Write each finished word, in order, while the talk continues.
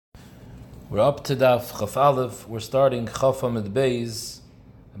We're up to Daf Chaf Aleph. We're starting Chaf Amid Beis,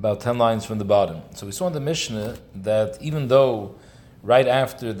 about 10 lines from the bottom. So we saw in the Mishnah that even though right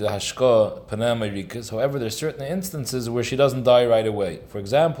after the Hashka Panama Rikas, however, there are certain instances where she doesn't die right away. For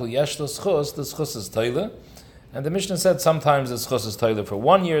example, Yesh the Schus is Taila, and the Mishnah said sometimes the Schus is Taila for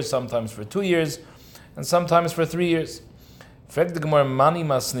 1 year, sometimes for 2 years, and sometimes for 3 years. Frag the Gemara Mani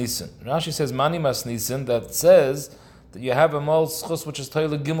Mas Nisan. Rashi says Mani Mas Nisan, that says that you have a Mal Schus which is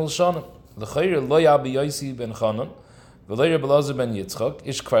Taila Gimel Shanim. L'chayr lo Yabi Yosi ben Chanan, v'lo Rabbi Elazar ben Yitzchak,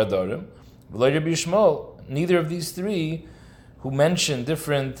 ish kvar darim, v'lo Rabbi Yishmael. Neither of these three, who mention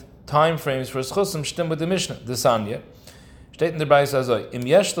different time frames for schusim, stem with the Mishnah. The Sanya steht in the Brayso azoi: Im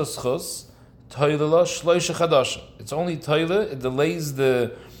yesh lo schus, toile lo shloisha chadashim. It's only toile; it delays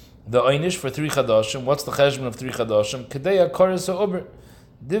the einish for 3 chadashim. What's the cheshbon of 3 chadashim? Kedei akoris ha'uber,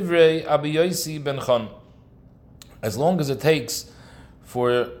 divrei Abi Yosi ben Chanan. As long as it takes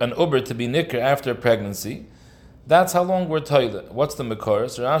for an uber to be nicker after pregnancy, that's how long we're toilet. What's the makor?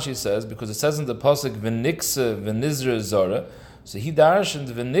 So Rashi says, because it says in the pasuk v'nikse v'nizra zara, so he darshaned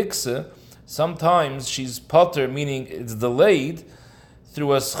v'nikse, sometimes she's potter, meaning it's delayed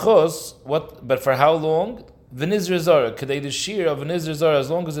through a schos. But for how long? V'nizra zara, kedei the shear of v'nizra zara, as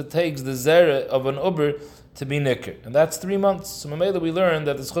long as it takes the zera of an uber to be nicker, and that's 3 months. So Mamela, we learned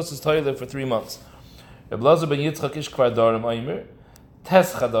that the schos is toilet for 3 months. Rabbi Elazar ben Yitzchak ish kvar darim aimer.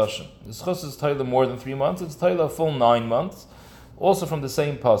 Tes Chadashim. The schus is Taila more than 3 months, it's Taila a full 9 months. Also from the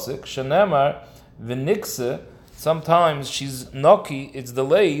same pasuk, Shenemar v'nikse, sometimes she's noki, it's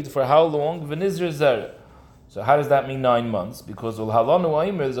delayed for how long? V'nizr zera. So how does that mean 9 months? Because ul halanu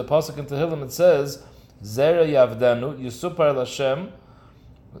aimer, there's a pasuk in Tehillim, it says, Zera yavdenu yusupar Lashem.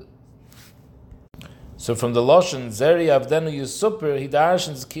 So from the Lashon, Zera yavdenu yusupar, he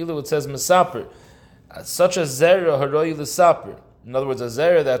darshans kilo, it says mesaper. Such a zera haroi l'saper. In other words, a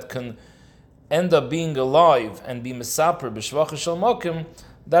zera that can end up being alive and be mesaper b'shvacha shel mokim,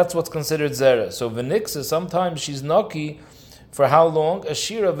 that's what's considered zera. So v'niksa, sometimes she's noki for how long? A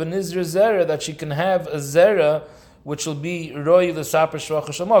shira v'nizra zera, that she can have a zera which will be roi l'saper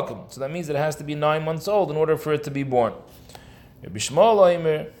shvacha shel mokim. So that means that it has to be 9 months old in order for it to be born. Rabbi Shmuel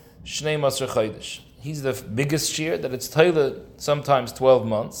Omer shnei masr chodesh. He's the biggest shir, that it's taila sometimes 12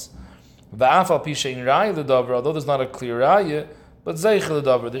 months. V'afal pi shein raya l'davar, although there's not a clear raya, but zeichel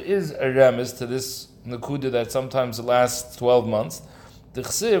l'davar, there is a remiss to this nekuda that sometimes lasts 12 months. The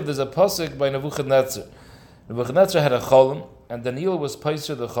chsiv, there's a pasuk by Nebuchadnezzar. Nebuchadnezzar had a cholim, and Daniel was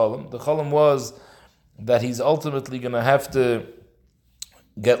paiser the cholim. The cholim was that he's ultimately going to have to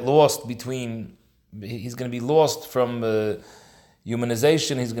get lost between, he's going to be lost from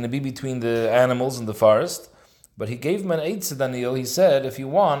humanization, he's going to be between the animals in the forest. But he gave him an eitzah, Daniel. He said, if you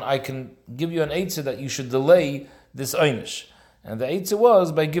want, I can give you an eitzah that you should delay this einish. And the eitzah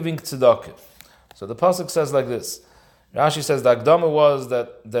was by giving tzedakah. So the pasuk says like this. Rashi says the Akdama was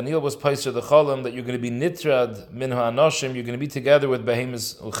that Daniel was paiser the cholim, that you're going to be nitrad minha anoshim, you're going to be together with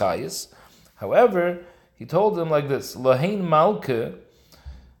behemoths uchayis. However, he told them like this: Lahain malke,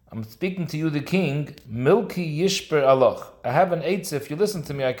 I'm speaking to you, the king. Milki yishper alach. I have an eitzah. If you listen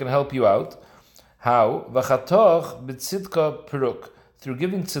to me, I can help you out. How? V'chatoch b'tzidka peruk. Through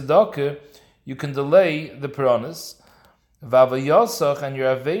giving tzedakah, you can delay the piranhas. V'avayosach, and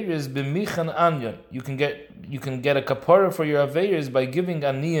your aveiros b'michan anyan. You can get a kapara for your aveiros by giving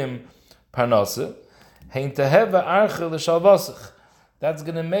aniyim parnasa. Hein teheva arche l'shalvasach. That's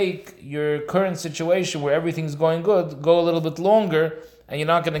going to make your current situation where everything's going good go a little bit longer, and you're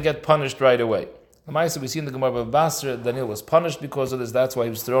not going to get punished right away. The Ma'aseh we see in the Gemara Basra, Daniel was punished because of this. That's why he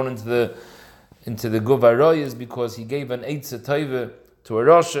was thrown into the Guvaroyas, because he gave an eitzah taiva to a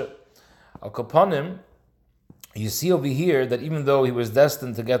Rasha. Al Kapanim, you see over here that even though he was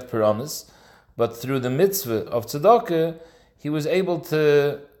destined to get piranhas, but through the mitzvah of tzedakah, he was able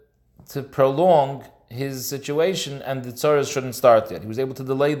to prolong his situation, and the tzaras shouldn't start yet. He was able to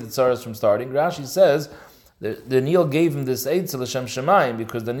delay the tzaras from starting. Rashi says that Daniel gave him this eitzah l'shem shemayim,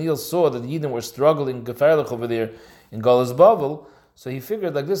 because Daniel saw that the Yidden were struggling geferlich over there in Galus Bavel. So he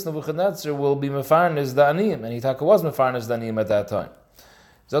figured like this, Nebuchadnezzar will be mefarnes the aniyim, and Hitaka was mefarnes the aniyim at that time.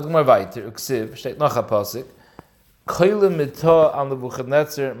 Zot gemar weiter, uksiv, steht noch a pasuk, koile mita al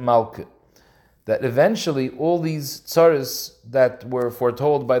Nebuchadnezzar malke, that eventually all these tzaras that were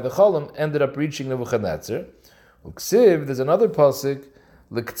foretold by the cholim ended up reaching Nebuchadnezzar. Uksiv, there's another pasuk,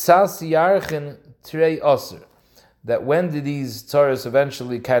 l'ktsas yarchen trei aser, that when did these tzaras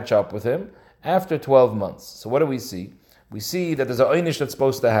eventually catch up with him? After 12 months. So what do we see? We see that there's an einish that's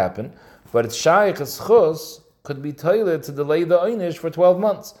supposed to happen, but it's shaykh schus could be toilet to delay the einish for 12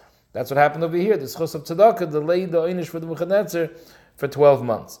 months. That's what happened over here. The schus of tzedakah delayed the einish for the Nebuchadnezzar for 12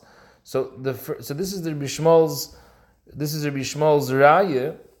 months. So this is the Rabbi Shmuel's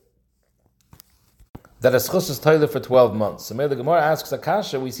raya that a schus is toilet for 12 months. So the Gemara asks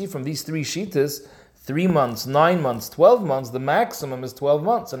Akasha, we see from these three shitas, 3 months, 9 months, 12 months, the maximum is 12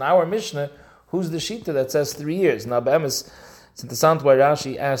 months. In our Mishnah, who's the shita that says 3 years? Now, Be'emes, it's interessant why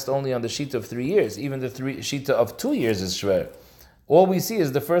Rashi asked only on the shita of 3 years. Even the shita of 2 years is shver. All we see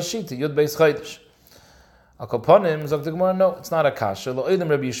is the first shita, Yud Beis Chaydish. Akoponim, Zok the Gemara, no, it's not a kasha. Lo'idim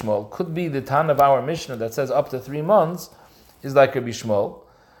Rabbi Shmuel. Could be the Tan of our Mishnah that says up to 3 months is like Rabbi Shmuel.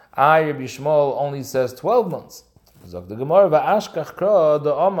 Rabbi Shmuel only says 12 months. Zok the Gemara, Va'ashkach kra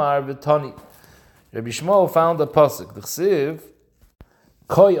da Omar v'tani. Rabbi Shmuel found a pasuk. The Chsiv,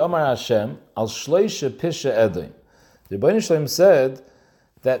 Koi Omar Hashem, al shloisha pisha edim. The Rebbeinu Shalom said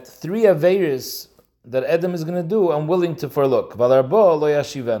that 3 aveiros that Edom is going to do, I'm willing to forlook. Valarbo lo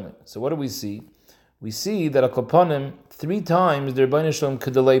yashivenu. So what do we see? We see that Akoponim, 3 times the Rebbeinu Shalom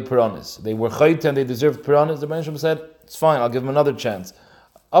could delay Puranis. They were chayt and they deserved Puranis. The Rebbeinu Shalom said, it's fine, I'll give them another chance.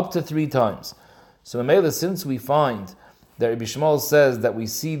 Up to 3 times. So Mamela, since we find that Rabbi Shmuel says that we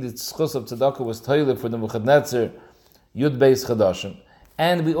see the schus of tzedakah was toilet for the Nebuchadnezzar, Yud Beis Chadashim,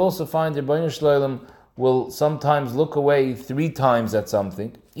 and we also find the Rebbeinu Shalom will sometimes look away 3 times at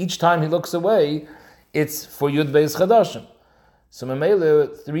something. Each time he looks away, it's for Yud Beis Chadashim. So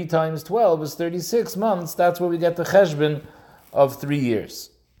Mamela, 3 times 12 is 36 months. That's where we get the cheshbon of 3 years.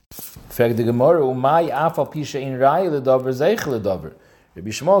 Rabbi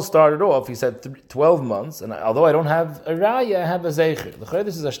Shmuel started off, he said 12 months, and although I don't have a raya, I have a zeicher.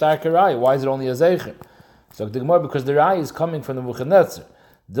 This is a starker raya. Why is it only a zeicher? So the Gemara, because the raya is coming from the Nebuchadnezzar.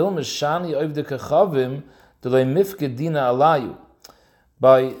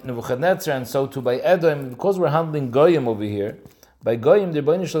 By Nebuchadnezzar and so too by Edom, because we're handling Goyim over here, by Goyim, the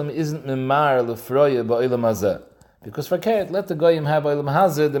Rebbeinu Shalom isn't memar lefroya ba'olam hazeh. Because for Kayat, let the Goyim have olam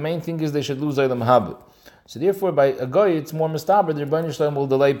hazeh, the main thing is they should lose olam haba. So therefore, by a Goy, it's more mistaber, the Rebbeinu Shalom will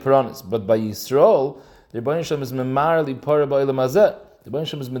delay Puranis. But by Yisrael, the Rebbeinu Shalom is memar lipora ba'olam hazeh. The Rebbeinu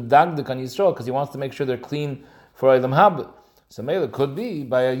Shalom is medagdik on Yisrael, because he wants to make sure they're clean for olam haba. So Mela could be,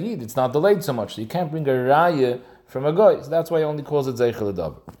 by a Yid, it's not delayed so much. So you can't bring a raya from a Goy. So that's why he only calls it Zeichel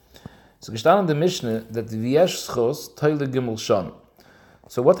Adav. So gestan in the Mishnah that the V'yesh schos Teile Gimel Shon.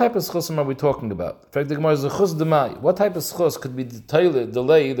 So what type of schosim are we talking about? In fact, the Gemara is a chus demai. What type of schos could be the Teile,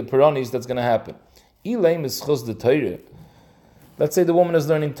 delay the Puranis that's going to happen? Ilaim is schos the Teire. Let's say the woman is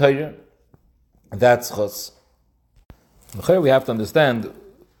learning Teire. That's schos. We have to understand,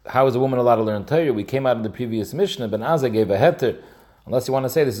 how is a woman allowed to learn Teire? We came out in the previous Mishnah, Ben Azai gave a heter, unless you want to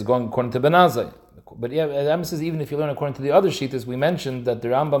say this is going according to Ben Azai. But yeah, Rambam says even if you learn according to the other shittas, we mentioned that the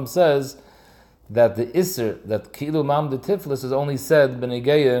Rambam says that the Isser, that Kilu Mam de Tiflis is only said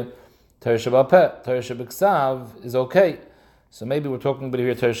Benegeya Teir Shabapeh, Teir Shabiksav is okay. So maybe we're talking about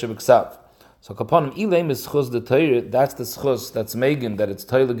here Teir Shabiksav. So Kapanim Ilaim is Schus de Teir, that's the Schus, that's Megan, that it's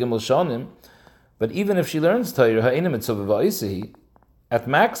Teir Gimel Shonim. But even if she learns Teir, Ha'enim Mitzvah V'Oisehi, at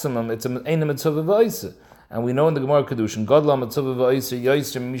maximum it's an Einem Mitzvah V'Oiseh. And we know in the Gemara Kedushin, God la mitzvah v'oiser,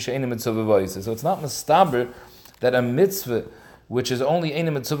 yoyser misha eine mitzvah v'oiser. So it's not mistaber that a mitzvah, which is only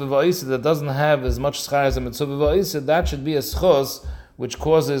eine mitzvah v'oiser, that doesn't have as much schar as a mitzvah v'oiser, that should be a schos, which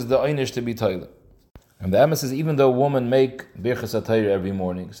causes the einish to be toilet. And the Amos says, even though women make birchas hatayr every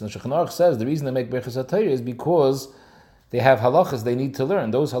morning, so the Shulchan Aruch says the reason they make birchas hatayr is because they have halachas they need to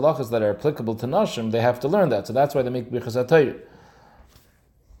learn. Those halachas that are applicable to nashim, they have to learn that. So that's why they make birchas hatayr.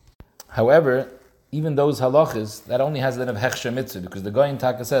 However, even those halachas, that only has then of hechsher mitzvah, because the Goyin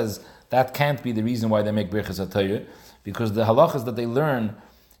Taka says that can't be the reason why they make birchas hatayr, because the halachas that they learn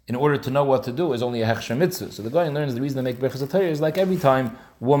in order to know what to do is only a hechsher mitzvah. So the Goyin learns the reason they make birchas hatayr is like every time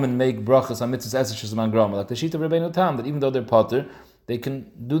women make brachas on mitzvahs eseshes man grama, like the shita of Rabbeinu Tam, that even though they're potter, they can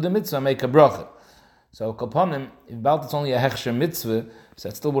do the mitzvah and make a bracha. So kapanim, if about it's only a hechsher mitzvah, so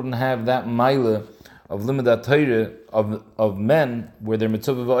it still wouldn't have that maila of limidat Torah of men where they're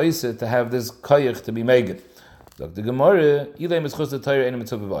mitzvah v'oiseh to have this koyach to be megan. So the Gemara, ilay mitzvah the Torah ain't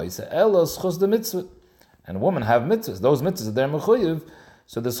mitzvah v'oiseh, ela schus the mitzvah, and women have mitzvahs. Those mitzvahs are their mechuyev.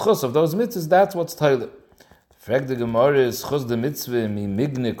 So the schus of those mitzvahs, that's what's Torah. Frag the Gemara, schus the mitzvah mi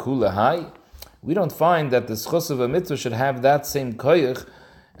migne kula hai. We don't find that the schus of a mitzvah should have that same koyach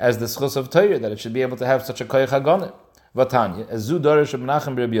as the schus of Torah, that it should be able to have such a koyach haganah. Vatanya, as zu dorish of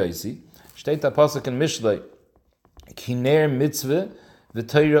Menachem Rabbi Yosi. Steht der Pasuk in Mishlei, Kiner mitzvah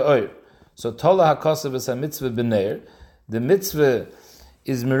v'Torah oir. So Tola HaKasav is a mitzvah b'neir. The mitzvah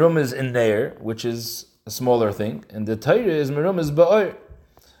is merumez in neir, which is a smaller thing, and the Torah is merumez ba'oir.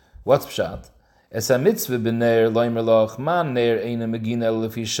 What's pshat? Es a mitzvah b'neir loimer loch man neir eina megina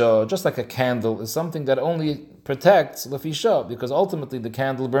elefisha. Just like a candle is something that only protects lefisha, because ultimately the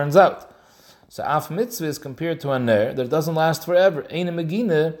candle burns out. So af mitzvah is compared to a ner that doesn't last forever. Eine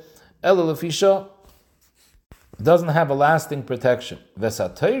megine ela lefisha, doesn't have a lasting protection.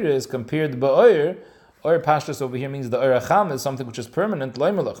 Vesatayra is compared ba'oyer. Oyer pashtus over here means the oyer acham is something which is permanent.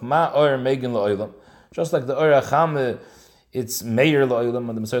 Loimelach ma oyer megan la'olam. Just like the oyer acham, it's meir la'olam.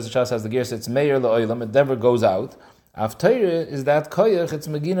 When the Messiah Shas has the gear, it's meir la'olam. It never goes out. Aftayra is that koyach. It's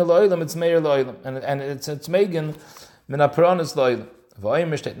megina la'olam. It's meir la'olam, and it's megan min apranis la'olam.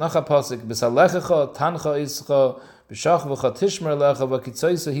 V'oyer steht nach a pasuk b'salechecha tancha ischa b'shachvacha tishmer lecha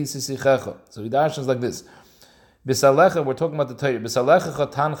v'kitzoysa hisisichecha. So he dashes like this. B'salecha, we're talking about the Torah.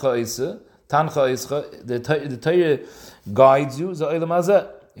 B'salechecha tancha ischa, the Torah guides you. Za'olam hazeh,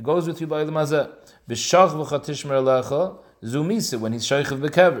 it goes with you by olam hazeh. B'shachvacha tishmer lecha zumisa, when he's shaychav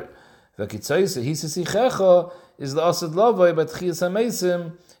b'kever. V'kitzoysa hisisichecha is the asad lavoi, but chiyas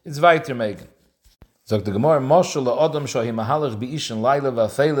hamesim it's weiter megan. So the Gemara, Moshel la'adam shahi mahalach bi'ishin laila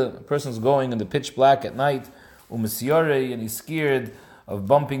v'afela. A person's going in the pitch black at night, u'mesiyorei, and he's scared of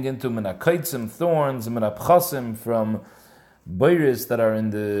bumping into menakaitzim, thorns, menapchasim, from boiris that are in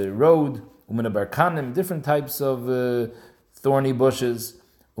the road, umenabarkanim, different types of thorny bushes,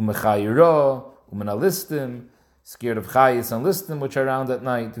 umechayira, umenalistim, scared of chayis and listim, which are around at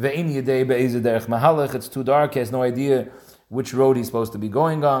night. Ve'ini yedei be'ezeh derech mahalach, it's too dark, he has no idea which road he's supposed to be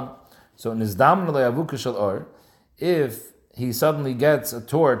going on. So in his dam le'avuka or, if he suddenly gets a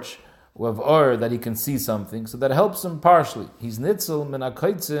torch of or that he can see something, so that helps him partially. He's nitzel min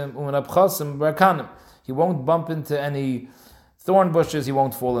akaitzim u'min abchasim barkanim. He won't bump into any thorn bushes, he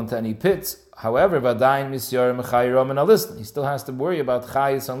won't fall into any pits. However, v'adayin misyar mechayira min alistim. He still has to worry about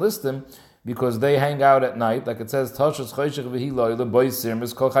chayis and listim, because they hang out at night, like it says, tashas choshech v'hi lo'ila boisir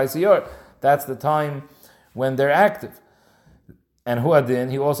miskol chaysiyar. That's the time when they're active. And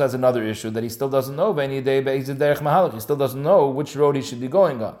Huadin, he also has another issue that he still doesn't know. He still doesn't know which road he should be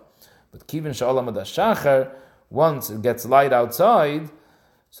going on. But Kivin Sha'olam Shachar, once it gets light outside,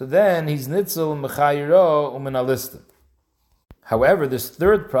 so then he's nitzel mechayiro umenalistim. However, this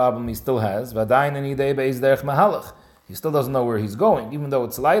third problem he still has, he still doesn't know where he's going, even though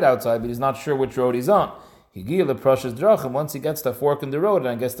it's light outside, but he's not sure which road he's on. Once he gets the fork in the road, and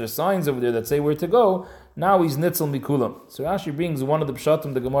I guess there's signs over there that say where to go, now he's nitzel mikulam. So Rashi brings one of the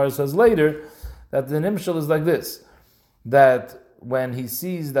pshatim the Gemara says later, that the nimshal is like this, that when he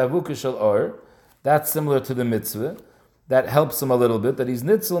sees the avuka shel or, that's similar to the mitzvah, that helps him a little bit, that he's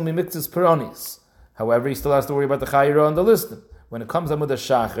nitzel mimiktzis peronis. However, he still has to worry about the chayira and the listim. When it comes to the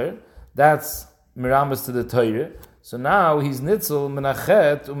shacher, that's miramas to the Torah, so now he's nitzel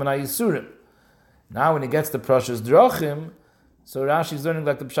menachet u'menayisurim. Now when he gets the Prashas Drachim, so Rashi's learning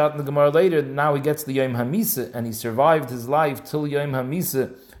like the Pshat in the Gemara later, now he gets the Yom HaMisa, and he survived his life till Yom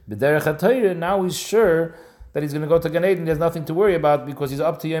HaMisa, B'derech HaTorah, now he's sure that he's going to go to Gan Eden, he has nothing to worry about, because he's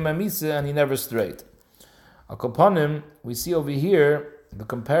up to Yom HaMisa, and he never strayed. Upon him, we see over here the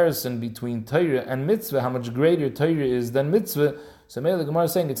comparison between Torah and Mitzvah, how much greater Torah is than Mitzvah. So maybe the Gemara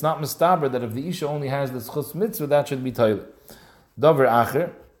is saying, it's not mistaber that if the Isha only has the Schus Mitzvah, that should be Torah. Dover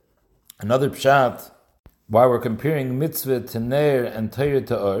Acher, another pshat, why we're comparing mitzvah to ner and Torah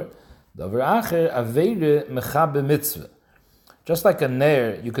to or, davar acher aveire mechabe mitzvah. Just like a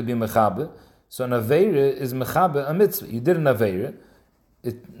ner, you could be mechabe, so an aveire is mechabe a mitzvah. You did an aveire,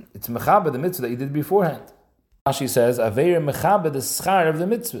 it's mechabe the mitzvah that you did beforehand. Rashi says aveire mechabe the schar of the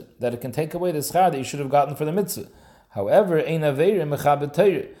mitzvah, that it can take away the schar that you should have gotten for the mitzvah. However, ein aveire mechabe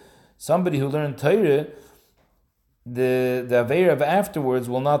Torah. Somebody who learned Torah, the aveir of afterwards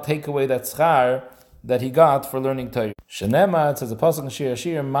will not take away that schar that he got for learning Torah. Shenema, it says a pasuk in Shir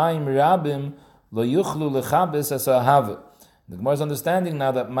Ashir, Mayim Rabim lo yuchlu lechabes as ahava. The Gemara's understanding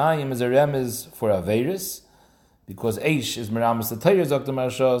now that Mayim is a remez for aveiris, because Eish is miramis the Torah, Dr.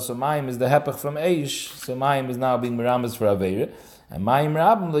 Marsha, so Mayim is the hepech from Eish, so Mayim is now being miramis for aveir, and Mayim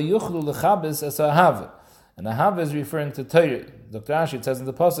Rabim lo yuchlu lechabes as ahava. And ahava is referring to Torah. Dr. Ashi, it says in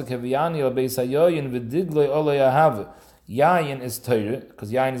the pasuk, Heviyani al-beis hayoyin v'digloi olei ahava. Yayin is Torah,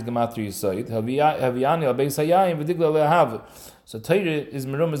 because Yayin is Gematria Yisayid. Heviyani al-beis hayoyin v'digloi olei ahava. So Torah is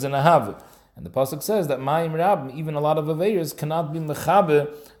merumaz and ahava. And the pasuk says that Mayim Rabim, even a lot of aveiros, cannot be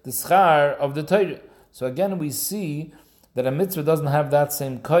mechabe the schar of the Torah. So again, we see that a mitzvah doesn't have that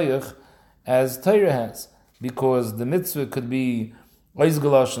same koyach as Torah has, because the mitzvah could be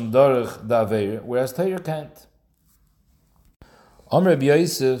oizgalash and darach the aveir, whereas Torah can't. Amr Rabbi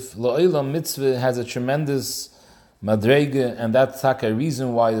Yosef, La'olam mitzvah has a tremendous madrega, and that's like a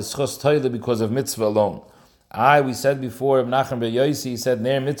reason why the schos Torah because of mitzvah alone. We said before, of Nachman Bar Yossi, he said,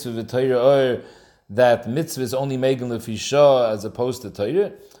 Ner mitzvah v'Torah or, that mitzvah is only megan lefisha as opposed to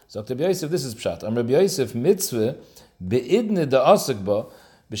Torah. So Rabbi Yosef, this is pshat. Rabbi Yosef mitzvah beidne de asik ba,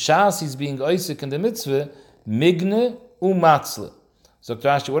 b'shas he's being oisik in the mitzvah migne umatzle. So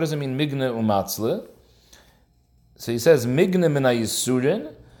Rashi, what does it mean migne umatzle? So he says migne min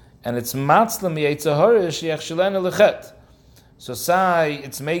hayisurin, and it's matzle mi yitzahara sheyachshilena lechet. So sai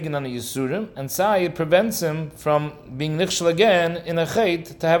it's megan on a yisurim, and sai it prevents him from being nichshel again in a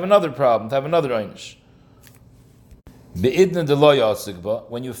chet to have another problem, to have another einish. Be'idna de lo yasik ba,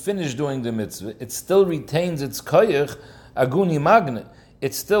 when you finish doing the mitzvah, it still retains its koyach aguni magne.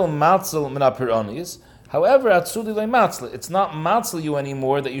 It's still matzel min apiranis. However, atzuli le matzle, it's not matzel you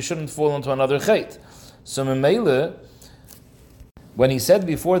anymore that you shouldn't fall into another chet. So memele, when he said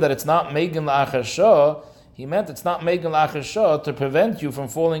before that it's not megan la'achar shah, he meant it's not megan la'achar shah to prevent you from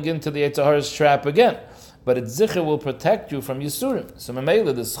falling into the Yitzhahara's trap again. But its zicher will protect you from yisurim. So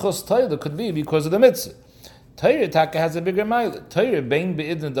memele, the schus toila could be because of the mitzvah. Torah taka has a bigger mile. Torah bein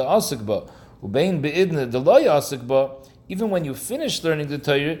beidna de asik ba, ubein beidna de lo yasik ba. Even when you finish learning the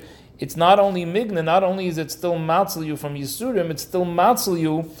Torah, it's not only migna, not only is it still matzel you from yisurim, it's still matzel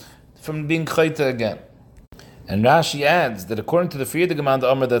you from being chayta again. And Rashi adds that according to the Friede Gemeinde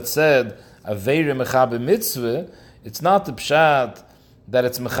Amr that said aveire mechabe mitzvah, it's not the pshat that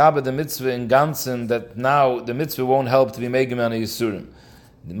it's mechabe the mitzvah in ganzen, that now the mitzvah won't help to be megim on a yisurim.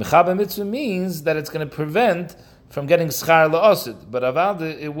 The mechabe mitzvah means that it's going to prevent from getting schar la'asid, but avad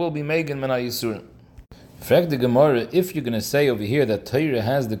it will be megan min ha'yisurim. Frag the Gemara, if you're going to say over here that Torah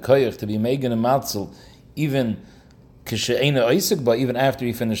has the koyach to be megan and matzel, even kishe'ena oisik ba, even after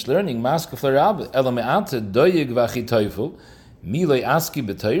he finished learning, maska flarabbe, ela me'ate doyeg v'achi toifel, miloi aski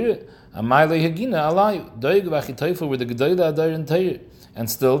b'Torah, amayloi hagina alayu, doyeg v'achi toifel were the gedoyle adayr in Torah, and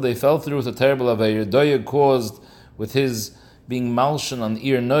still they fell through with a terrible aveir. Doyeg caused with his being malshan on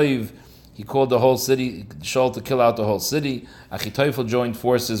Ir Noiv, he called the whole city, Shaul, to kill out the whole city. Achitophel joined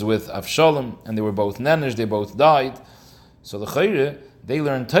forces with Avshalom, and they were both nenish, they both died. So the Chayre, they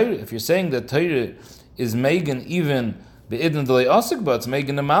learned Torah. If you're saying that Torah is Megan even be'idn delay asik, but it's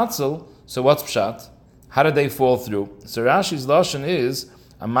Megan a matzel, so what's pshat? How did they fall through? So Rashi's lashon is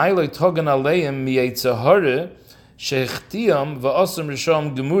Amayloi togan aleim miyetzahare sheichtiyam va'asam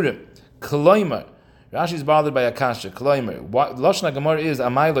risham gemurim koloimar. Rashi is bothered by Akasha. Kloimer. Lashon Gemara is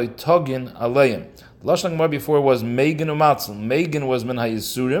Amayloi Togin Aleim. Lashon Gemara before was Megan Umatzel. Megan was Min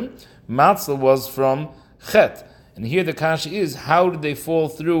HaYisurim. Matzel was from Chet. And here the Kasha is, how did they fall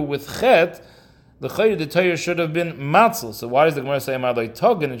through with Chet? The Torah should have been Matzel. So why does the Gemara say Amayloi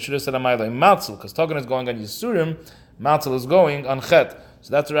Togin? It should have said Amayloi Matzel, because Togin is going on Yisurim, Matzel is going on Chet.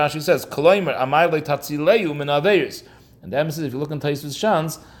 So that's what Rashi says. Kloimer Amayloi Tatzileu Min Aveiris. And the emphasis, if you look in Taisvus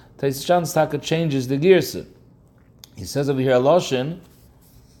Shans, Taisvus Shans Taka changes the girsa. He says over here, Aloshin,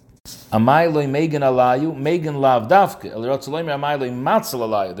 Amayloi Megan Alayu, Megan Lav Dafke, Elirotzaloimer Amayloi Matzel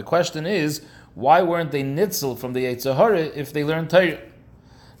Alayu. The question is, why weren't they nitzel from the Yitzhahara if they learned Torah?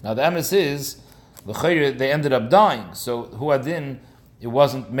 Now the emes is, they ended up dying. So Huadin, it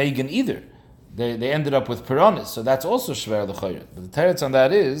wasn't Megan either. They ended up with Piranis, so that's also Shver L'chayr. But the teretz on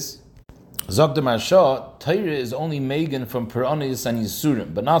that is, Zog de Marsha, Torah is only Megan from Piranis and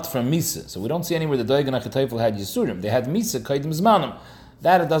Yisurim, but not from Misa. So we don't see anywhere the Doigan HaChetayfel had Yisurim. They had Misa, Kaidim Zmanim.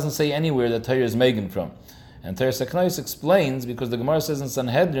 That it doesn't say anywhere that Torah is Megan from. And Torah Seknais explains, because the Gemara says in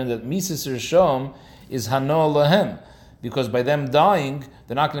Sanhedrin that Misa Sirshom is Hano Lahem, because by them dying,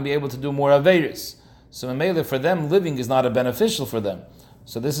 they're not going to be able to do more Averis. So Mamela, for them, living is not a beneficial for them.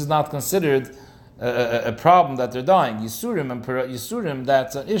 So this is not considered a problem that they're dying. Yisurim and Yisurim,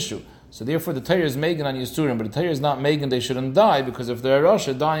 that's an issue. So therefore the Torah is Megan on Yisurim, but the Torah is not Megan, they shouldn't die, because if they're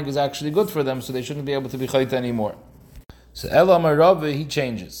Rasha, dying is actually good for them, so they shouldn't be able to be Chayta anymore. So Elamar Rava, he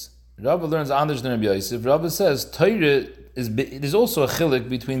changes. Rava learns Anders than Rabbi Yosef. Rava says, Torah is also a chilik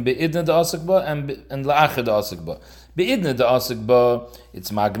between Be'idna de Asikba and La'achad de Asikba. Be'idna de Asikba,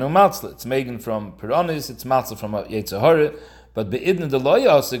 it's Magnum Matzla, it's Megan from Piranis, it's Matzla from Yitzhahara, but Be'idna de Lo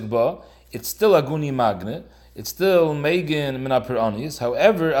Asikba, it's still Aguni Magne, it's still Megan Mina Piranis,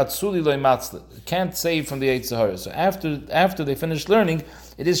 however, Atzuli Lo Matzla, it can't save from the Yitzhahara. So after they finish learning,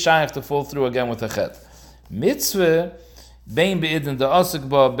 it is shaykh to fall through again with a chet. Mitzvah, Bein be'idn de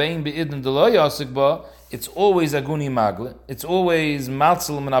asikba, bein be'idn de lo yasikba, it's always aguni magle, it's always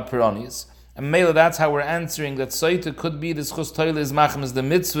matzel min apiranis. And mele, that's how we're answering that Sotah could be this chus toile is machmas the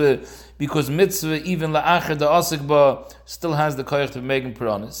mitzvah, because mitzvah, even la'acher de asikba, still has the koyach to make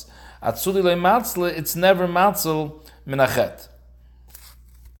piranis. Atzuli le matzle, it's never matzel min achet.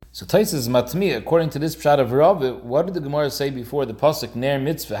 So Tais is matmi, according to this pshat of Rav, what did the Gemara say before the pasuk ner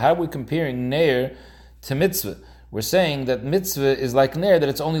mitzvah? How are we comparing ner to mitzvah? We're saying that mitzvah is like ner, that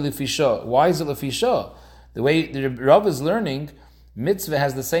it's only lefisha. Why is it lefisha? The way the Rav is learning Mitzvah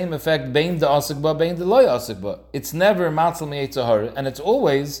has the same effect, bein de asikba, bein de loy asikba. It's never matzal mi'etzahara, and it's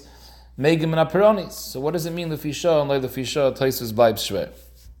always megim and aperonis. So what does it mean, lefisha and loy lefisha, taisus bleib shver?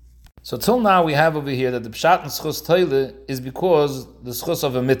 So till now we have over here that the pshat and schus toile is because the schus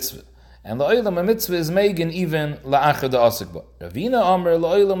of a mitzvah. And la'olam, a mitzvah is megin even la'achar de asikba. Ravina Amr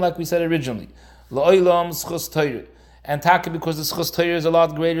la'olam, like we said originally. La'olam schus toile. And taka because the schus Torah is a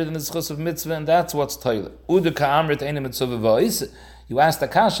lot greater than the schus of mitzvah, and that's what's Torah. Uda ka'amrit eine mitzvah v'ois. You asked the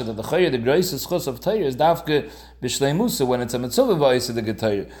kasha that the chayr, the greatest schus of Torah is dafke b'shleimusa when it's a mitzvah v'ois the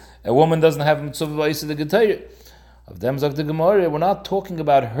Torah. A woman doesn't have a mitzvah v'ois the Torah. Of them zok the Gemara, we're not talking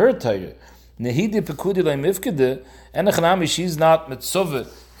about her Torah. Nehidi pekudi le'mifkede, enechanami, she's not mitzvah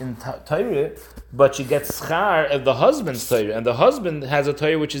in Torah, but she gets schar of the husband's Torah, and the husband has a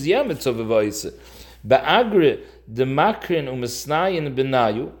Torah which is yeah mitzvah v'ois. Ba'agre the makrin u'misnayin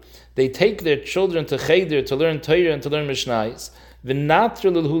benayu, they take their children to cheder to learn Torah and to learn Mishnayos.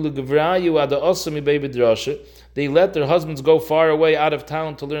 V'natra l'hu l'gevrayu ada osami be'bed drasha, they let their husbands go far away out of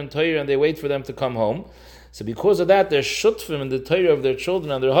town to learn Torah and they wait for them to come home. So because of that, they're shutfim in the Torah of their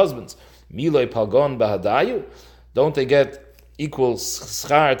children and their husbands. Miloi palgon bahadayu, don't they get equal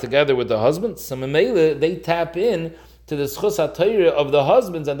schar together with the husbands? So memele, they tap in to the schus ha-Torah of the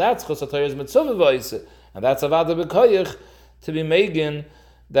husbands, and that schus ha-Torah is mitzvah v'oiseh. And that's avada b'koyach to be megan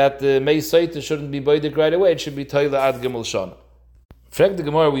that the mei Sotah shouldn't be boidik right away. It should be toila ad gimel shana. Frag the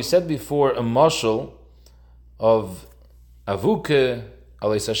Gemara, we said before a mashal of avuke,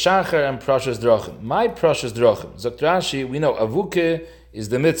 aleisa shachar, and prashas drachim. My prashas drachim, Zok Rashi, we know avuke is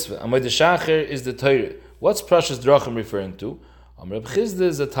the mitzvah, amay the shachar is the Torah. What's prashas drachim referring to? Amr B'chizda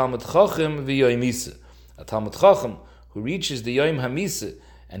is a talmud chacham v'yoimisa. A talmud chacham who reaches the yoim hamisa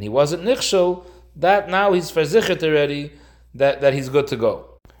and he wasn't nichshol, that now he's farzichit already, that he's good to go.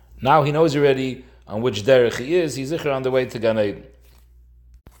 Now he knows already on which derech he is, he's zicher on the way to Gan Eden.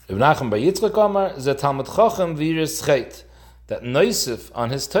 Ibn Nachman by Yitzchak Amar, ze talmud chacham v'yiras chet, that noisif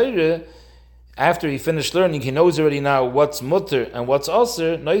on his Torah, after he finished learning, he knows already now what's mutter and what's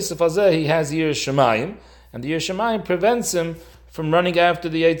aser, noisif azeh, he has yiras shemayim, and the yiras shemayim prevents him from running after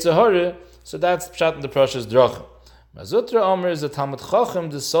the Yetzer Hara, so that's pshat in the prashas drachim. Mazutra Omer is a Talmud Chacham,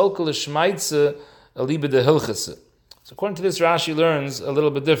 the Solkel Shmaitze, a Liebe de Hilchese. So according to this, Rashi learns a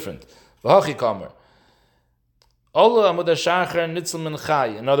little bit different. V'hachi Kamer. Ola Amud HaShachar Nitzel Men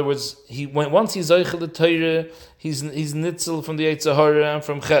Chai. In other words, once he's Zoichel the Torah, he's Nitzel from the Yetzer Hara and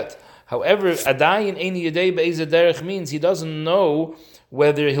from Chet. However, Adayin Eini Yedei Be'ezeh Derech means he doesn't know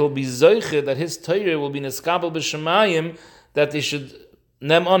whether he'll be Zoichel, that his Torah will be Neskabel B'Shemayim, that they should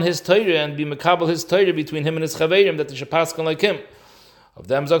nem on his Torah and be mekabel his Torah between him and his chaverim, that they should pass on like him. Of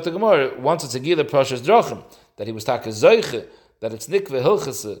them zok the Gemara, once it's a gila prashas drachim, that he was taka zoiche, that it's nikve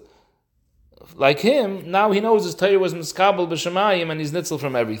hilchese, like him, now he knows his Torah was meskabel b'shemayim and he's nitzel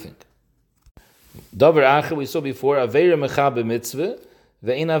from everything. Davar acher, we saw before, aveira mechabe mitzvah,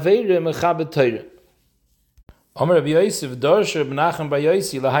 ve'in aveira mechabe Torah. Omer Rabbi Yosef, dorsher b'nachem bar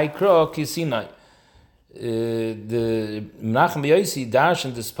Yosi, lahai kro ki Sinai. The Menachem B'Yosi dash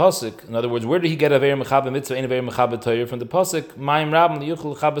in this pasuk. In other words, where did he get Aveir Mechabe Mitzvah and Aveir Mechabe Torah from the pasuk? Ma'im Rabim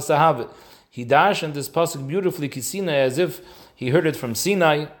Liyuchel Chabe Sahave. He dash in this pasuk beautifully Kisina as if he heard it from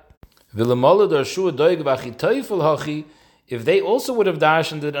Sinai. V'lemolad Arshua Doig V'Achitoyfel Hachi. If they also would have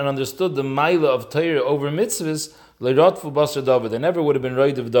dashed it and understood the Maila of Torah over mitzvahs, Leirotfu Basar David, they never would have been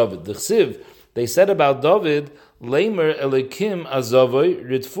right of David. The Chsiv, they said about David, Leimer Elikim Azavoy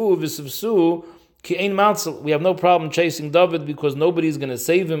Ritfu V'Sivsu. We have no problem chasing David because nobody's going to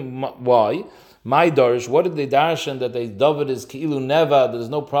save him. Why? My Darish, what did they dash and that David is Ki'ilu Neva, there's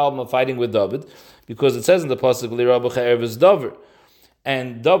no problem of fighting with David, because it says in the Pasuk, L'Rabbach Erev is David.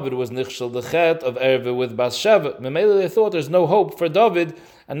 And David was Nichshel the Chet of Erev with Bathsheba. Memele, they thought there's no hope for David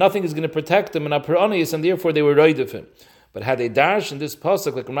and nothing is going to protect him in Aperonius, and therefore they were right of him. But had they dashed in this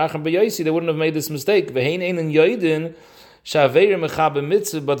Pasuk, like Menachem B'Yosi, they wouldn't have made this mistake. V'hein ein yoidin, but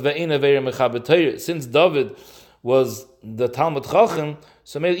since David was the Talmud Chacham,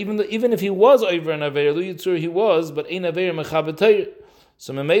 so even if he was over an Aveir, Lu Yitzur he was, but ein Aveir Mechabe Torah.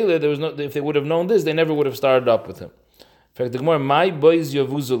 So Memele, there was no. If they would have known this, they never would have started up with him. In fact, the Gemara, my boys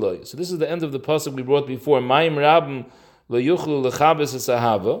Yavuzulai. So this is the end of the pasuk we brought before. Ma'im Rabim Lo Yuchlu Lechabes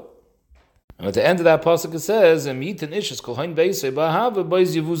Esahava. And at the end of that pasuk it says, "Emit and Ishas Kol Hain Beisei Bahava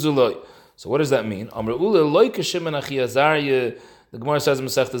Boys Yavuzulai." So what does that mean? Amr Ule Loike Shimon Achi Azariah. The Gemara says in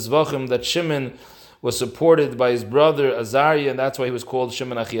Masechtas Zvachim that Shimon was supported by his brother Azariah, and that's why he was called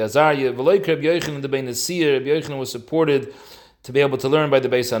Shimon Achi Azariah. V'loike Rabbi Yochanan the Bein Nasir. Rabbi Yochanan was supported to be able to learn by the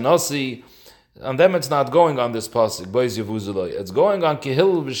Beis Hanasi. On them it's not going on this pasuk, Bois Yavuzulai. It's going on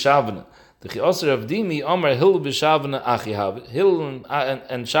Kihil V'Shavna, The Chiosar of Dimi, Omar Hillel b'Shavna Achihav. Hillel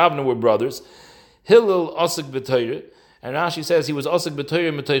and Shavna were brothers. Hillel osik b'Torah. And Rashi says he was osik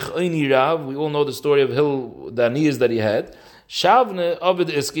b'Torah metoich oini rav. We all know the story of Hillel, the aniyas that he had. Shavna, Ovid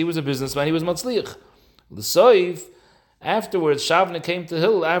Iski, was a businessman. He was matzliach. L'soif, afterwards, Shavna came to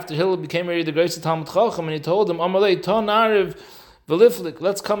Hillel after Hillel became the greatest Talmud Chacham, and he told him, Amalei, ton arev v'liflik,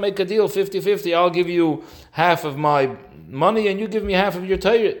 let's come make a deal, 50-50. I'll give you half of my money, and you give me half of your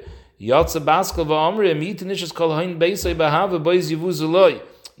Torah. Yatsa baskel v'amre, mitinishas kol hain beisay bahava boiz yivuzuloi.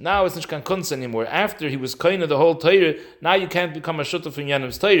 Now it's not kunz anymore. After he was kind of the whole Torah, now you can't become a shutuf in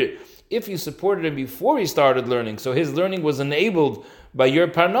Yanim's Torah. If you supported him before he started learning, so his learning was enabled by your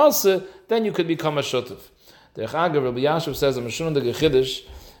parnasa, then you could become a shutuf. The Chagav Rabbi Yashav says, "I'm shunun the gechidish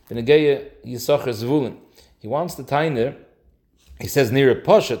v'negeya Yisachar Zvulun." He wants the tainer. He says near a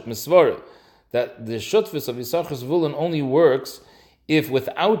poshet misvara that the shutfus of Yisachar Zvulun only works if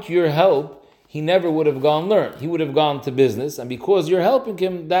without your help he never would have gone learn. He would have gone to business, and because you're helping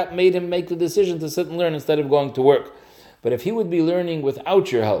him, that made him make the decision to sit and learn instead of going to work. But if he would be learning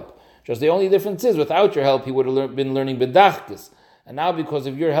without your help, just the only difference is, without your help, he would have been learning bedachkis. And now because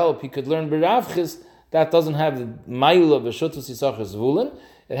of your help, he could learn beravchis. That doesn't have the mile of a shutus Yisachar Zvulun.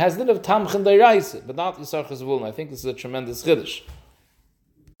 It has a little of tamchen deraisa, but not Yisachar Zvulun. I think this is a tremendous chiddush.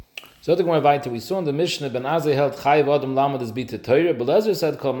 So the Gemara weiter, we saw in the Mishnah, Ben Azai held Chayiv Adam Lamed is Bita Torah, but Lezer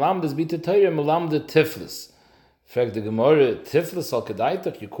said, Kol Lamed is Bita Torah, Melamde Tiflis. Frag the Gemara, Tiflis al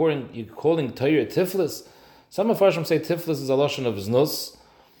Kedaitak, you're calling Torah Tiflis? Some of Farshim say Tiflis is a lashon of Znus.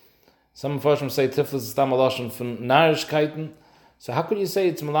 Some of Farshim say Tiflis is tam a lashon from Narishkeiten. So how could you say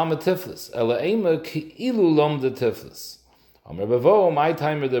it's Melamed Tiflis? Ela Eima ki ilu Lamde Tiflis. Amar Bavo, my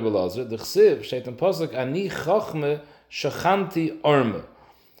timer de Belazer, the Chsiv, Shaitan Pasuk, Ani Chachme Shachanti Arme.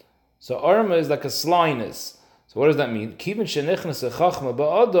 So arma is like a slyness. So what does that mean? Kivin shenichnase chachma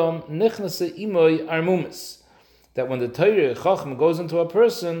ba'adam nichnase imoy armumis. That when the Torah chachma goes into a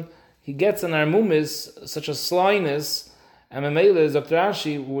person, he gets an armumis, such a slyness. And Mamela is Dr.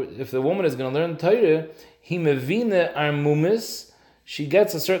 Rashi, if the woman is going to learn Torah, he mevine armumis, she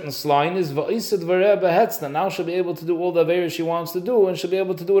gets a certain slyness. Va'isad v'reh behetzna. Now she'll be able to do all the averas she wants to do, and she'll be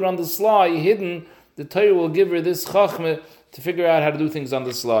able to do it on the sly, hidden. The Torah will give her this chachma to figure out how to do things on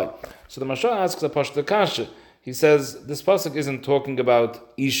the sly. So the Mashal asks a Pashta Kasha. He says, this pasuk isn't talking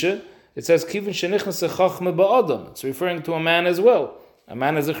about Isha. It says, Kivin shenichnas chachma ba'adam. It's referring to a man as well. A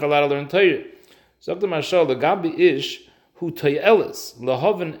man is allowed to learn Torah. So the Mashal, the Gabi Ish, hu toyelis,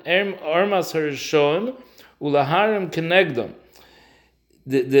 lahaven armas harishon, ulaharim kenegdom.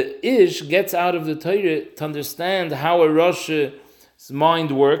 The Ish gets out of the Torah to understand how a Rasha's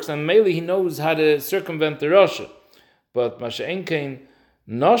mind works, and mainly he knows how to circumvent the Rasha. But Masha'enkein,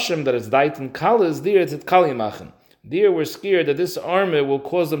 Noshim that is Daitin Kalas, there it's at Kalimachen. There we're scared that this armor will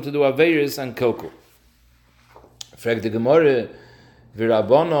cause them to do Averis and Kilkul. Frag the Gemara,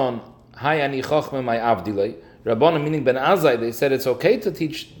 V'Rabbanon, Hai ani Chochme my Avdilei. Rabbanon, meaning Ben Azai, they said it's okay to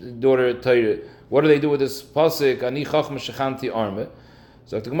teach daughter Torah. What do they do with this pasuk, Ani Chochme Shechanti armor?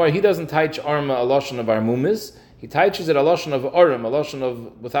 So the Gemara, he doesn't teach armor a lashon of armumis, he teaches it a lashon of arim, a lashon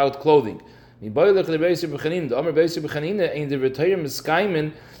of without clothing. The Amar Beisir B'Chanina in the Retayim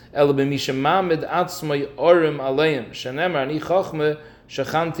Miskaimin El B'Mishamamed Atzmai Orim Aleim Shenemar Ani Chachme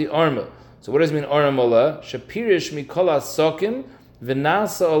Shachanti Arma. So what does it mean Orim Aleh? Shapirish Mikola Sokim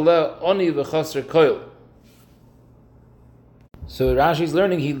V'Nasa Aleh Oni V'Chasr Koil. So Rashi's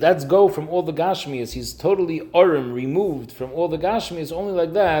learning, he lets go from all the Gashmias. He's totally Orim, removed from all the Gashmias. Only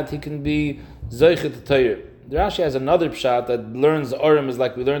like that he can be Zoichet Torah. The Rashi has another pshat that learns Arim is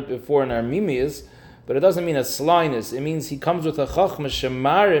like we learned before in our Mimias, but it doesn't mean a slyness. It means he comes with a chachma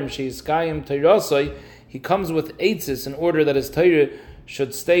shemarim sheiskayim teirasoi. He comes with eitzis in order that his Torah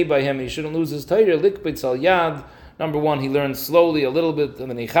should stay by him. He shouldn't lose his Torah. Likbitz al yad. Number one, he learns slowly a little bit, and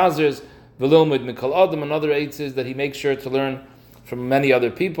then he chazers. V'lilmud mikol adam. Another eitzis that he makes sure to learn from many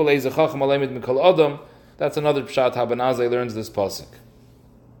other people. Eiz chacham alemid mikol adam. That's another pshat how Ben Azai learns this pasuk.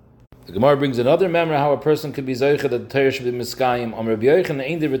 The Gemara brings another memory how a person could be zoicha that the Torah should be miskayim. Am Rabbi Yochanan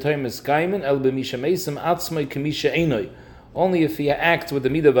ein der Torah miskayim el b'misha meisem atzmai k'misha einoi. Only if he acts with the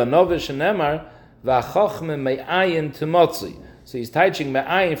midah v'anovish and nemar v'achachme me'ayin t'motzi. So he's teaching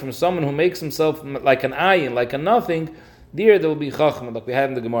me'ayin from someone who makes himself like an ayin, like a nothing. There will be chachme, like we had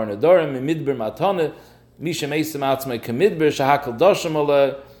in the Gemara Nedarim, midbar matane, misha meisem atzmai k'midbar shahakal dosham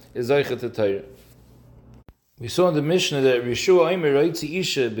ala is zoicha to Torah. We saw in the Mishnah that Rishua Omer Roitzi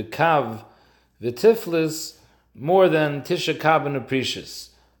Isha B'Kav V'Tiflis more than Tisha Kav and Aprecious.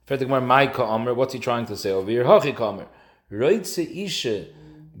 Fredikmar Maika Omer, what's he trying to say over here? Hochi Omer Roitzi Isha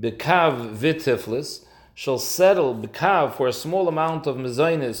B'Kav V'Tiflis shall settle B'Kav for a small amount of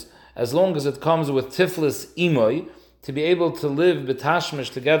mezainis as long as it comes with tiflis imoy, to be able to live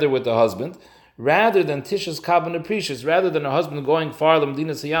betashmish together with the husband, rather than tishas kabban aprecious, rather than her husband going far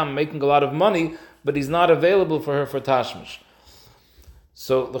l'mdina siyam, making a lot of money, but he's not available for her for tashmish.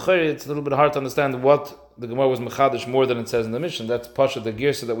 So it's a little bit hard to understand what the Gemara was mechadish more than it says in the Mishnah. That's pasha the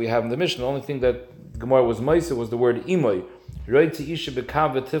girsa that we have in the Mishnah. The only thing that the Gemara was ma'isa was the word imoy. Roiti isha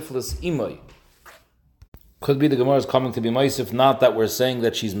bekava tiflis imoy. Could be the Gemara is coming to be ma'isif, not that we're saying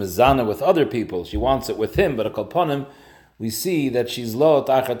that she's mezana with other people. She wants it with him, but a kalponim, we see that she's lo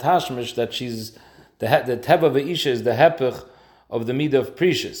ta'achat hashmish, that she's the teva ve'isha is the hepech of the midah of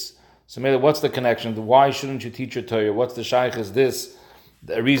precious. So maybe what's the connection? Why shouldn't you teach her Torah? What's the shaykh is this?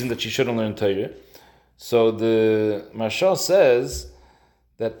 A reason that she shouldn't learn Torah. So the Mashal says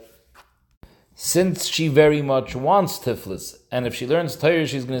that since she very much wants tiflis, and if she learns Torah,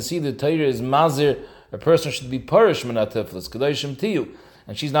 she's going to see that Torah is mazir, a person should be parish minat tiflis, kedoshim tiyu,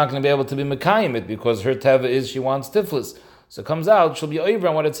 and she's not going to be able to be mekayim it because her teva is she wants tiflis. So it comes out, she'll be over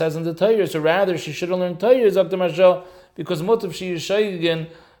on what it says in the Torah, so rather she shouldn't learn Torah, is up to Mashal, because mutav she is shaygin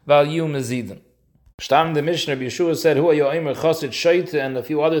value mezidin. Stam the Mishnah, Yeshua said, "Hu ayoimer chasid shaita," and a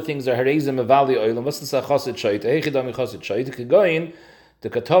few other things are hareizim evali oilam. What's this chasid shaita? Heichidami chasid shaita. Kegoin the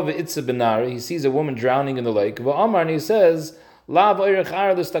katava itza benari. He sees a woman drowning in the lake. Va'amar, and he says, "Lav oirech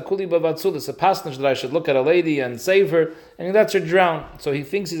arlis takuli bavatzulis." A pasnish that I should look at a lady and save her, and he lets her drown. So he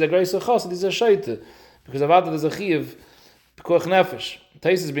thinks he's a great chasid. He's a shaita because avada is a chiv pikuach nefesh.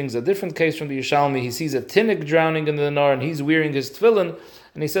 Taisus brings a different case from the Yishalmi. He sees a tinnik drowning in the Nar, and he's wearing his tefillin.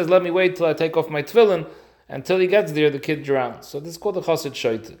 And he says, let me wait till I take off my tefillin. Until he gets there, the kid drowns. So this is called the chassid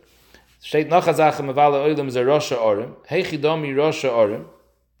shaita. Shteit nachazachem evala oilam is a rosha orim. Heichidomi rosha orim.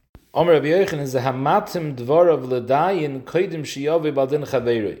 Omer Rabbi Yochanan is a hamatim dvarav l'dayin koidim shiyove baldin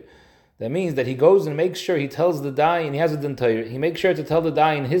chaveiroi. That means that he goes and makes sure he tells the dayin, he has a din Torah. He makes sure to tell the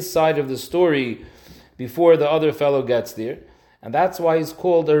dayin his side of the story before the other fellow gets there. And that's why he's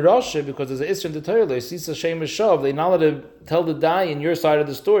called a Rasha, because there's an Isra in the Torah, Sisa Shem Shav. They're not allowed to tell the Dai in your side of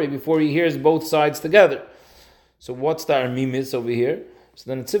the story before he hears both sides together. So what's the Armimis over here? So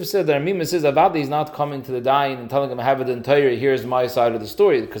then Tziv said the Armimis is Avadi is not coming to the Dayan and telling him, I have it in Torah, here's my side of the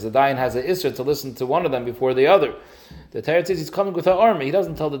story, because the Dayan has an Isra to listen to one of them before the other. The Torah says he's coming with an army. He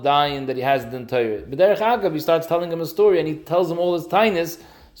doesn't tell the Dayan that he has it in Torah. But Derech Agav, he starts telling him a story and he tells him all his tainis,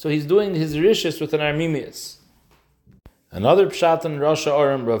 so he's doing his rishis with an Armimis. Another pshat in Rosh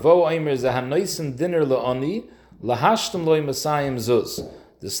Hashanah, Ravo Aimer Zahanoisen dinner laoni lahashtem loy masayim zuz.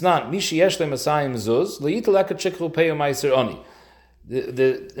 The snat mishi yesh le masayim zuz leitaleka chikru peyo meiser oni.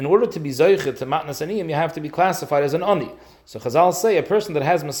 In order to be zoichet to matnas aniyim, you have to be classified as an oni. So Chazal say a person that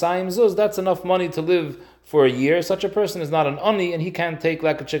has masayim zuz, that's enough money to live for a year. Such a person is not an oni, and he can't take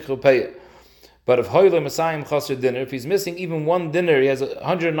leka chikru peyo. But if hoyle masayim chaser dinner, if he's missing even one dinner, he has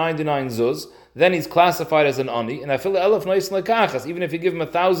 199 zuz. Then he's classified as an ani, and I feel even if you give him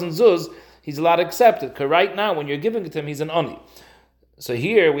 1,000 zuz, he's allowed to accept it. Because right now, when you're giving it to him, he's an ani. So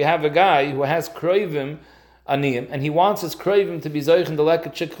here we have a guy who has kroivim aniyim, and he wants his kroivim to be zoich in the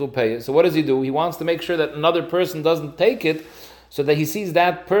leket chikru peyah. So what does he do? He wants to make sure that another person doesn't take it, so that he sees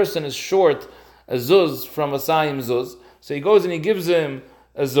that person is short a zuz from a sayim zuz. So he goes and he gives him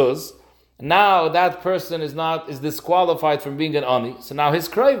a zuz. Now that person is disqualified from being an ani. So now his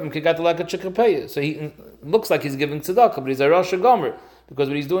kroivim can get the leket chikru peyah. So he looks like he's giving tzedakah, but he's a rosh gomer, because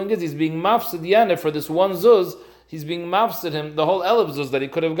what he's doing is he's being mafsid yana for this one zuz. He's being mafsid him the whole elef zuz that he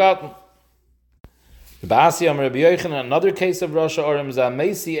could have gotten. Another case of Rosh Hashanah is a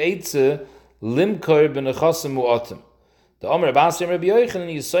meisi eitze limkor b'nechasim mu'atim. The Omer Basi Rabbi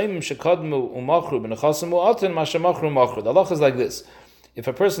Yochanan Yisayim shekadmu umachru b'nechasim mu'atim mashamachru machru. The halach is like this: if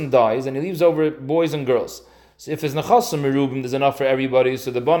a person dies and he leaves over boys and girls, so if his nechasim merubim, there's enough for everybody,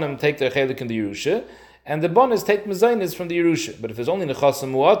 so the bonim take their chelik in the Yerusha, and the bonis take mezainis from the Yerusha. But if there's only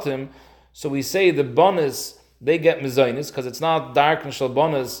nechasim mu'atim, so we say the bonis they get mezainis because it's not dark and shal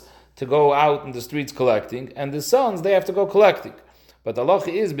bonis to go out in the streets collecting, and the sons they have to go collecting. But the halacha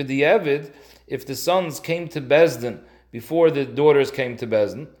is b'di'evid, if the sons came to Bezdin before the daughters came to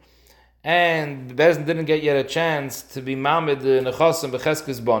Bezdin, and Bezdin didn't get yet a chance to be mamed the nechasim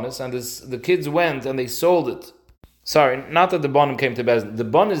b'cheskes bonus, and the kids went and they sold it. Sorry, not that the bonim came to Bezdin. The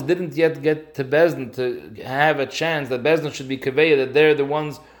bonis didn't yet get to Bezdin to have a chance that Bezdin should be kaveya, that they're the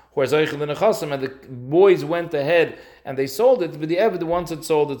ones who are zoichel the nechasim, and the boys went ahead and they sold it, but the once it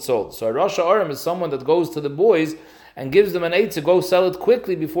sold, it sold. So a Rosh Hashanah is someone that goes to the boys and gives them an eight to go sell it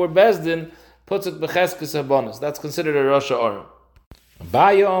quickly before Bezdin puts it b'cheskes habonis. That's considered a Rosh Hashanah.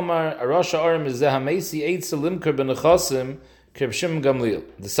 Baya Omar, a Rosh Hashanah is zehamesi eight salimker b'nechasim k'Reb Shimon Gamliel.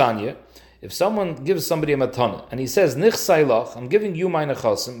 The Sanya, If someone gives somebody a matana, and he says, Nichsai lach, I'm giving you my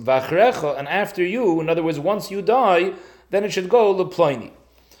nechasim, v'achrecha, and after you, in other words, once you die, then it should go leploini.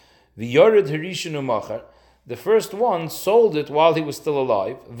 V'yored harishinu machar, the first one sold it while he was still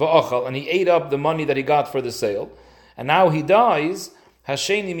alive, v'achal, and he ate up the money that he got for the sale, and now he dies,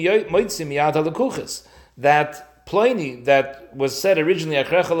 hasheni moitzim yad halekuches, that Pliny that was said originally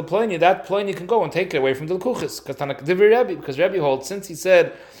achrecha lepliny, that Pliny can go and take it away from the lekuches. Because Rebbe holds, since he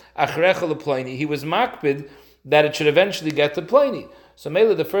said achrecha lepliny, he was makbid that it should eventually get to Pliny. So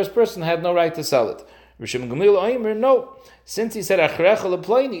Mela, the first person, had no right to sell it. Rishim Gamliel Oimer, no. Since he said achrecha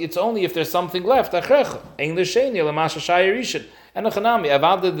lepliny, it's only if there's something left. Achrecha ein l'sheni l'masha shayirishin and achanami.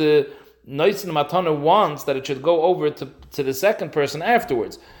 Avada the noitzin matana wants that it should go over to the second person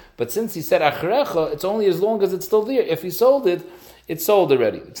afterwards. But since he said achrecha, it's only as long as it's still there. If he sold it, it's sold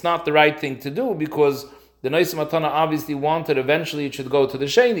already. It's not the right thing to do because the Nois Matana obviously wanted eventually it should go to the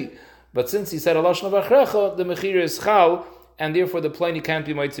Sheni. But since he said a lashon of achrecha, the mechira is chal, and therefore the pliny can't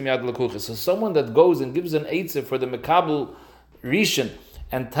be moitzim yad lekuches. So someone that goes and gives an eitzah for the mekabel rishon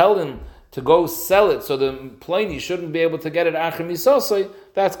and tell him to go sell it so the pliny shouldn't be able to get it acher misosoi,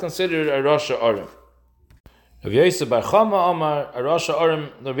 that's considered a rasha arim. Rav Yosef bar Chama Amar, a Rasha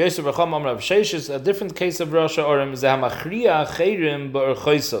Orim, Rav Yosef bar Chama Amar Rav Sheshes, a different case of Rasha Orim, is Hamachriya Cheirim Ba'er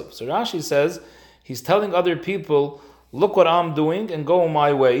Choisov. So Rashi says, he's telling other people, look what I'm doing and go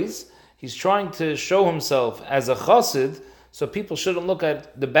my ways. He's trying to show himself as a chassid, so people shouldn't look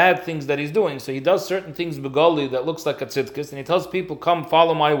at the bad things that he's doing. So he does certain things begali that looks like a tzidkis, and he tells people, come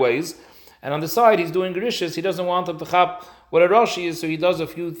follow my ways. And on the side, he's doing grishis. He doesn't want them to chap what a Rashi is, so he does a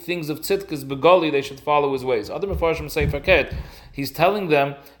few things of tzidkas begali, they should follow his ways. Other Mefarshim say faket, he's telling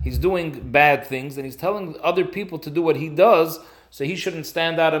them he's doing bad things, and he's telling other people to do what he does, so he shouldn't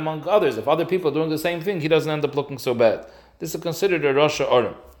stand out among others. If other people are doing the same thing, he doesn't end up looking so bad. This is considered a Rasha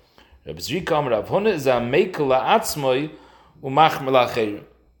Orim. Rabbi Zrika Amar Rav Huna is a meikel la'atzmoi u'machmer la'acheirim.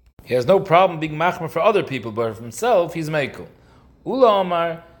 He has no problem being machmer for other people, but for himself, he's meikel. Ula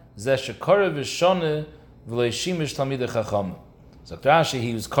Amar zeh shekara v'shoneh v'leishimish talmidei chacham. So Rashi,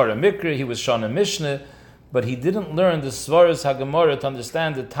 he was kara mikra, he was shana mishnah, but he didn't learn the svaras hagemara to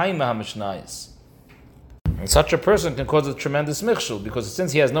understand the taima hamishnayis. And such a person can cause a tremendous michshul, because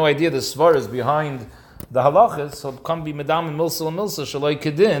since he has no idea the svaras behind the halachas, so he'll come be medam and milsa shaloi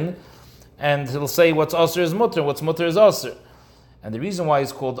kedin, and he'll say what's aser is mutter, what's mutter is aser. And the reason why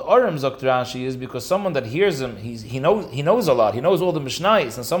he's called Arim Zok Rashi is because someone that hears him, he knows a lot, he knows all the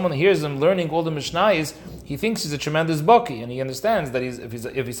Mishnayos, and someone hears him learning all the Mishnayos, he thinks he's a tremendous baki, and he understands that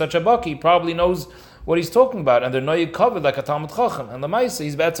if he's such a baki, he probably knows what he's talking about, and they're noyig covered like a Talmud Chacham, and the Maisa,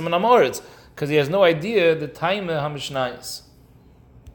 he's be'etzem an Amoritz, because he has no idea the time HaMishnayos.